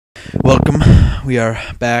Welcome. We are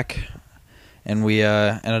back, and we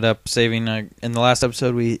ended up saving. In the last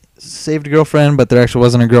episode, we saved a girlfriend, but there actually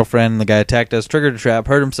wasn't a girlfriend. The guy attacked us, triggered a trap,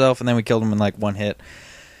 hurt himself, and then we killed him in like one hit.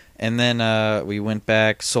 And then we went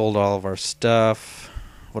back, sold all of our stuff.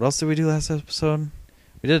 What else did we do last episode?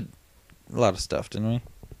 We did a lot of stuff, didn't we?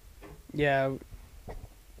 Yeah.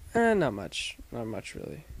 Not much. Not much,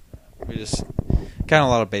 really. We just kind of a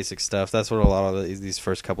lot of basic stuff. That's what a lot of these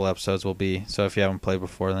first couple episodes will be. So if you haven't played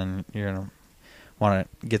before, then you're going to want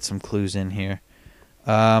to get some clues in here.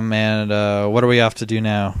 And what are we off to do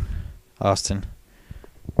now, Austin?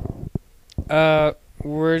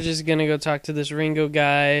 We're just going to go talk to this Ringo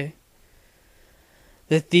guy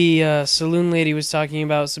that the saloon lady was talking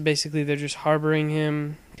about. So basically they're just harboring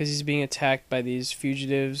him because he's being attacked by these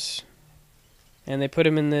fugitives. And they put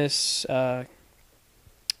him in this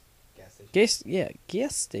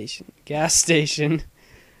gas station.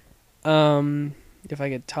 If I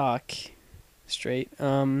could talk straight.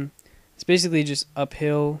 It's basically just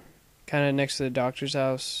uphill, kind of next to the doctor's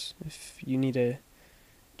house. If you need a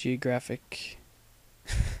geographic,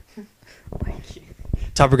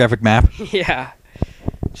 Topographic map. yeah.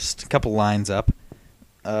 Just a couple lines up.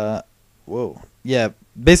 Whoa. Yeah,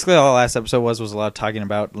 basically all the last episode was a lot of talking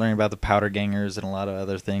about, learning about the powder gangers and a lot of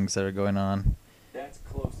other things that are going on. That's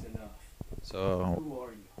close enough. So, Who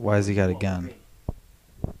are you? why has he got a What gun? with me?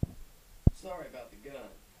 Sorry about the gun.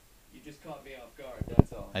 You just caught me off guard,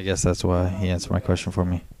 that's all. I guess that's why he answered my question for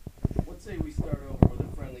me. Let's say we start over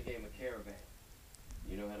with a friendly game of Caravan.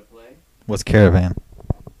 You know how to play? What's Caravan?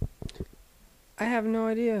 I have no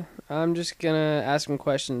idea. I'm just gonna ask him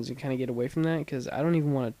questions and kind of get away from that because I don't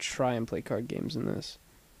even want to try and play card games in this.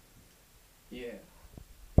 Yeah.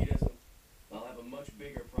 He doesn't. I'll have a much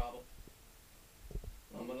bigger problem.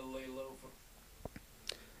 I'm gonna lay low for...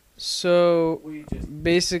 So We just...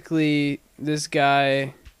 basically, this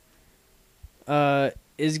guy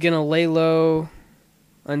is gonna lay low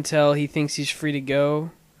until he thinks he's free to go.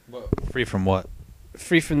 Free from what?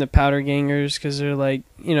 Free from the powder gangers because they're like,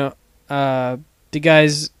 the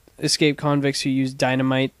guys escaped convicts who used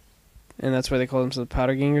dynamite, and that's why they call themselves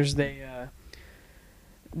powder gangers. They're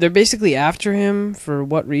basically after him for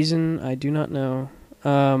what reason I do not know.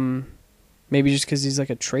 Maybe just because he's like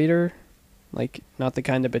a traitor, like not the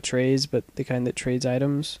kind that betrays, but the kind that trades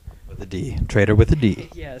items. With a D. Trader with a D.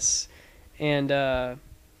 Yes, and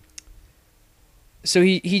so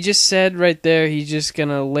he just said right there he's just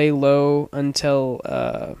gonna lay low until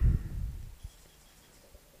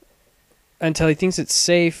he thinks it's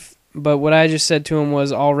safe. But what I just said to him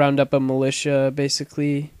was, I'll round up a militia,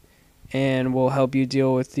 basically, and we'll help you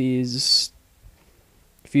deal with these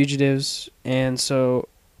fugitives. And so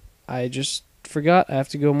I just forgot. I have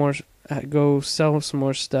to go sell some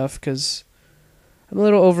more stuff because I'm a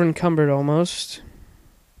little over encumbered almost.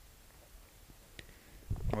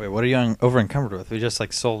 Wait, what are you over encumbered with? We just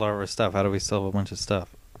sold all our stuff. How do we still have a bunch of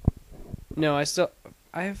stuff? No, I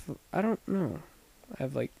don't know. I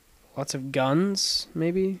have lots of guns,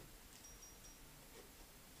 maybe.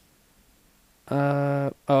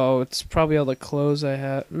 It's probably all the clothes I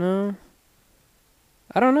have. No,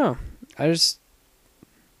 I don't know. I just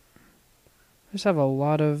have a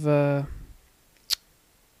lot of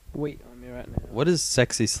weight on me right now. What is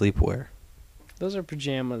sexy sleepwear? Those are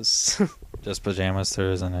pajamas. Just pajamas.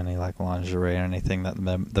 There isn't any lingerie or anything that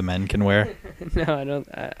the men can wear. No,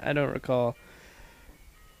 I don't recall.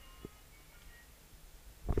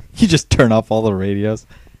 You just turn off all the radios.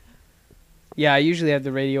 Yeah, I usually have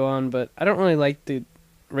the radio on, but I don't really like the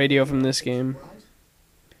radio from this game.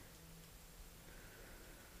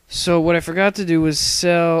 So what I forgot to do was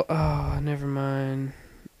sell... Oh, never mind.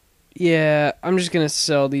 Yeah, I'm just going to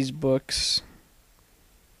sell these books.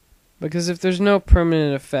 Because if there's no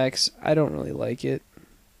permanent effects, I don't really like it.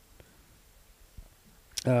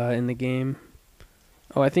 In the game.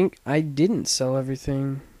 Oh, I think I didn't sell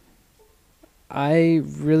everything. I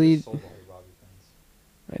really...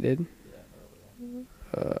 I did?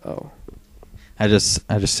 Oh. I just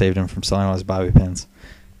saved him from selling all his bobby pins.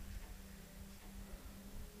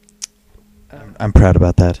 I'm proud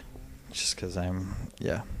about that. Just because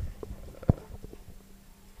yeah.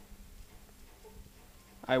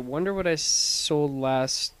 I wonder what I sold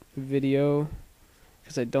last video,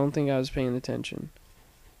 because I don't think I was paying attention.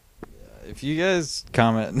 If you guys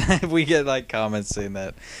comment, if we get comments saying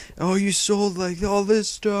that, oh, you sold all this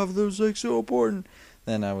stuff that was so important,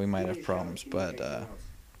 then we might have problems. But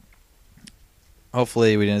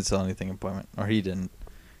hopefully we didn't sell anything important, or he didn't,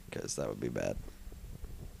 because that would be bad.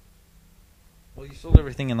 Well, you sold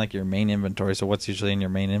everything in your main inventory. So what's usually in your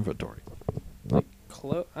main inventory? I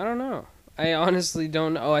don't know. I honestly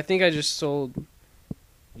don't know. Oh, I think I just sold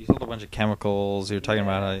You sold a bunch of chemicals. You were talking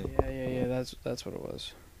about how. Yeah. That's what it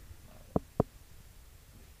was.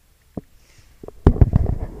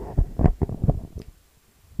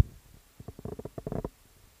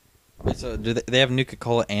 Wait, so do they have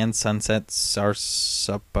Nuka-Cola and Sunset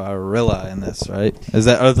Sarsaparilla in this, right?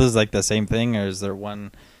 Are those like the same thing, or is there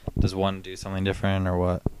one? Does one do something different, or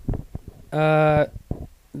what? The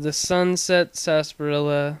Sunset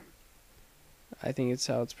Sarsaparilla, I think it's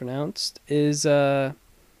how it's pronounced, is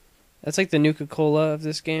that's like the Nuka-Cola of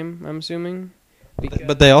this game, I'm assuming.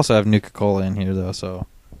 But they also have Nuka-Cola in here, though. So.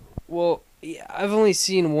 Well, yeah, I've only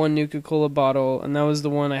seen one Nuka-Cola bottle, and that was the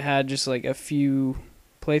one I had just like a few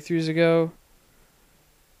playthroughs ago.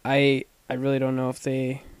 I really don't know if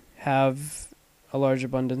they have a large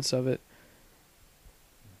abundance of it.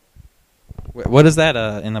 What is that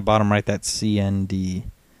in the bottom right? That CND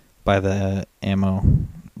by the ammo,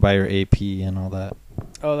 by your AP and all that.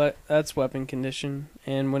 Oh, that's weapon condition.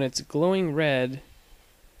 And when it's glowing red,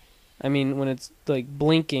 I mean when it's like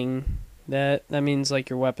blinking, that means like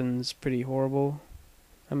your weapon's pretty horrible.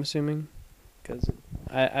 I'm assuming, because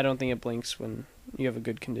I don't think it blinks when you have a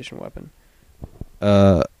good condition weapon.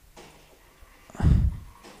 What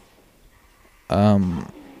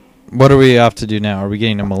are we off to do now? Are we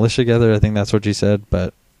getting a militia together? I think that's what you said,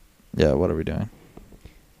 but yeah, what are we doing?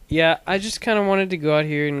 Yeah, I just kind of wanted to go out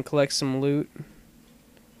here and collect some loot.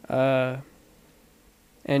 And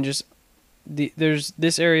just there's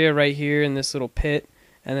this area right here in this little pit,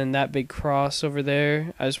 and then that big cross over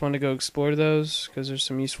there. I just wanted to go explore those because there's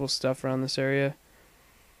some useful stuff around this area.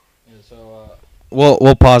 Yeah, so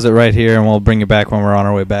we'll pause it right here, and we'll bring you back when we're on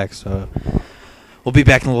our way back. So we'll be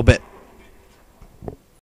back in a little bit.